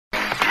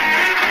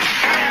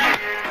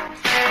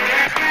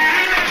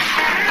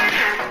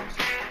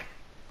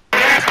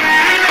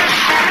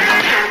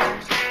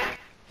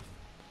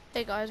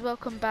guys,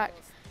 welcome back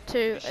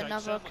to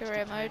another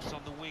career mode,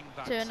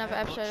 to another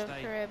episode of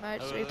career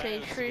mode. So we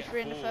played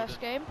Shrewsbury in the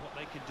first game,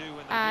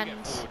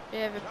 and we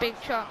have a big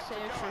chance here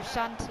through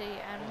Santi,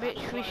 and which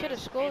we should have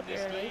scored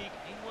really.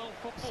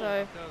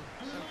 So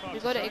we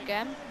got it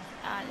again,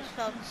 and it's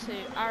fell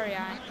to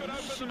Ariane, who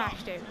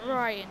smashed it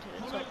right into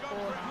the top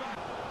corner,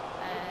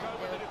 and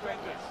it was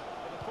brilliant.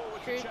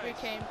 Shrewsbury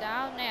came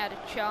down, they had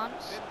a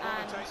chance,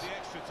 and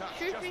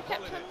Shrewsbury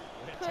kept on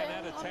putting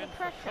on the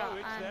pressure,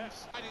 and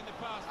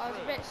I was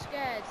a bit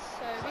scared.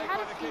 So we had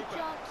a few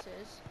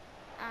chances,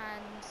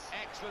 and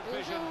it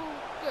was all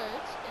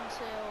good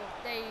until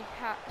they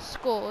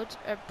scored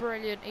a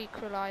brilliant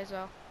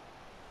equaliser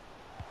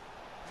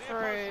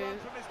through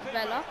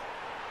Vela.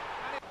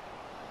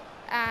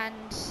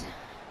 And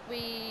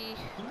we,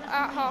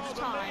 at half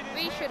time,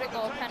 we should have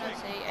got a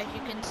penalty, as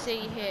you can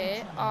see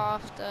here,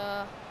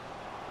 after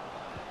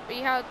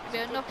we were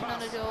knocking on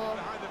the door.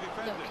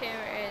 Look, here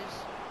it is.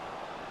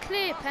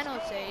 Clear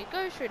penalty,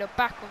 goes through the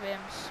back of him,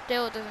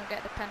 still doesn't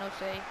get the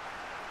penalty.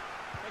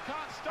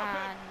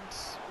 And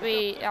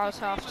that was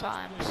half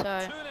time,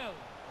 so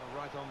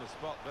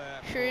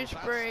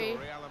Shrewsbury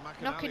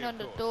knocking on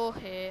the door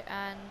here,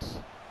 and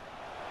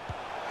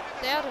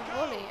they had a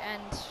volley,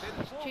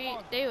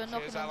 and they were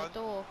knocking on the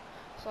door.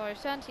 So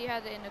Santi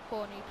had it in the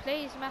corner, he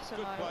plays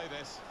Massimo,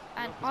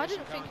 and I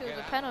didn't think it was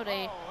a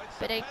penalty,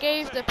 but they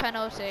gave the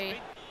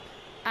penalty,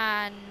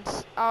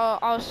 and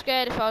I was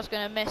scared if I was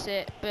going to miss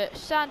it, but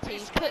Santi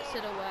puts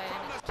it away,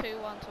 and it's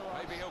 2-1 to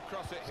us.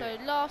 So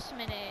last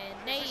minute,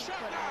 they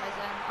equalise,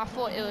 and I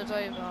thought it was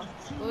over,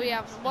 but we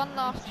have one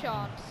last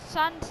chance.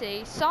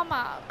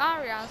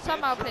 Ariane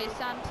somehow plays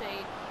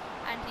Santi,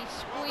 and he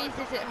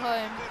squeezes it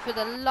home for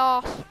the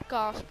last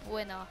gasp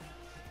winner.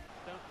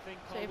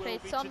 So he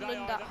played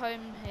Sunderland at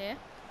home here,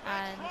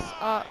 and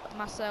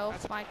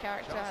my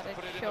character had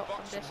a shot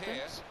from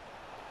distance.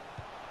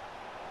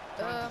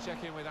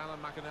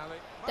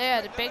 They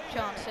had a big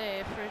chance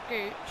here for a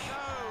Gooch,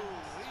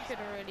 should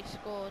have really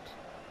scored.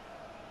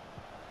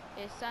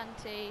 Here's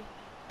Santi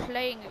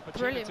playing a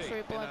brilliant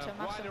through ball to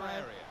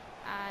Massimo,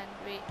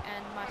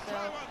 and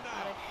myself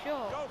had a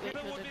shot, which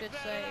was a good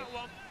save.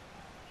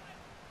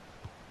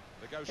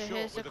 So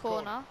here's the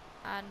corner,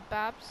 and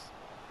Babs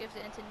gives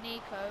it into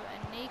Nico,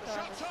 and Nico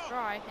has a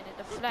strike, and it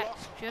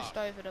deflects just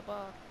over the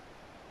bar.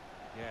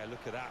 Yeah,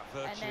 look at that.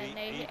 And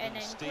then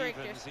Grigg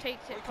just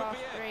takes it past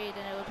Reed,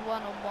 and it was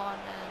 1-on-1,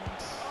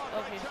 and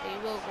obviously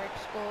Will Grigg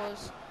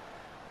scores,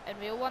 and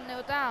we were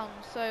 1-0 down.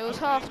 So it was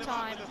half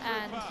time,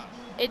 and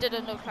it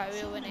didn't look like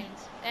we were winning,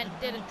 and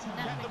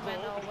nothing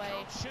went our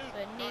way.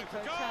 But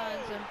Nico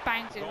turns and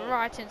bangs it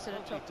right into the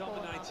top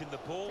corner to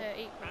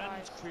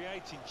equalise.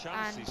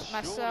 And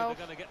myself,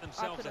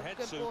 I put a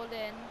good ball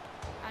in,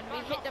 and we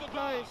hit the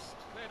post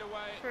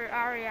through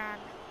Ariane.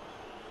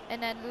 And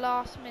then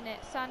last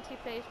minute, Santi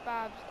plays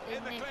Babs,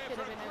 and this should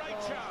have been a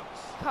goal.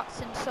 Cuts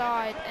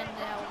inside, and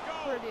now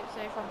brilliant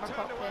save from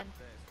McLaughlin.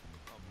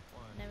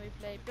 And then we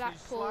play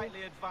Blackpool at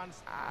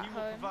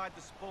home,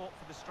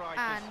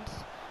 and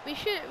we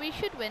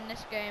should win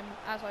this game,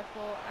 as I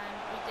thought, and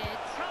we did.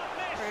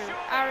 Through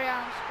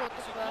Ariane scored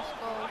the first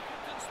goal,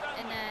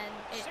 and then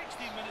it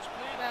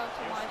fell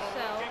to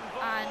myself,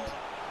 and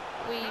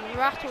we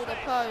rattled the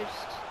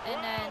post, and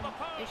then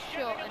a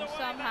shot, and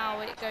somehow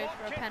it goes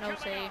for a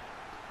penalty.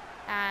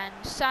 And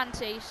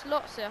Santi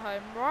slots it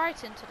home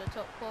right into the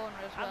top corner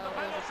as well.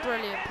 It was a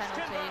brilliant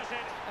penalty.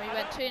 And we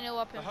went 2-0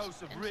 up inside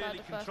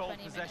the first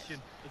 20 minutes.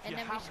 And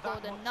then we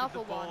scored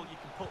another one, which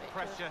was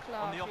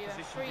class. We went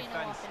 3-0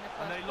 up in the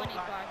first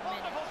 25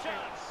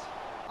 minutes.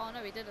 Oh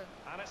no, we didn't.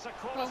 Oh, my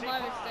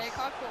mistake.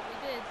 I thought we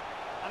did.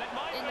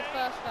 In the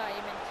first 30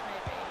 minutes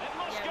maybe.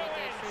 Yeah, we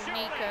did, through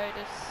Nico,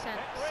 the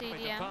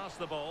CDM.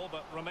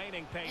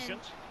 In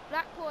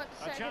Blackpool at the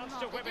second half,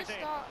 they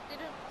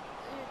didn't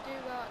do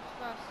well at the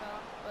first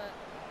half, but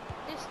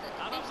they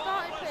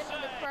started putting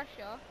on the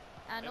pressure,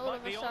 and all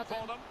of a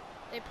sudden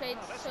they played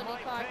Sully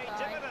Kai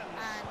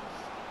and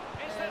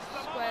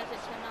squares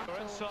it to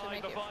Nuttall to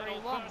make it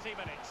 3-1.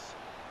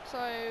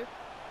 So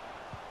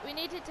we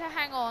needed to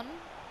hang on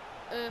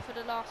for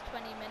the last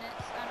 20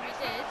 minutes, and we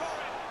did,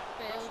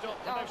 but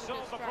that was a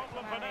good strike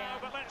from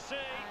Ariane, and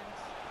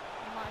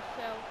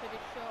myself with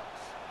his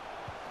shots,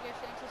 gives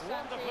it into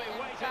Santi,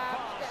 and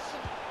Babs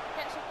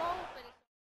gets a goal.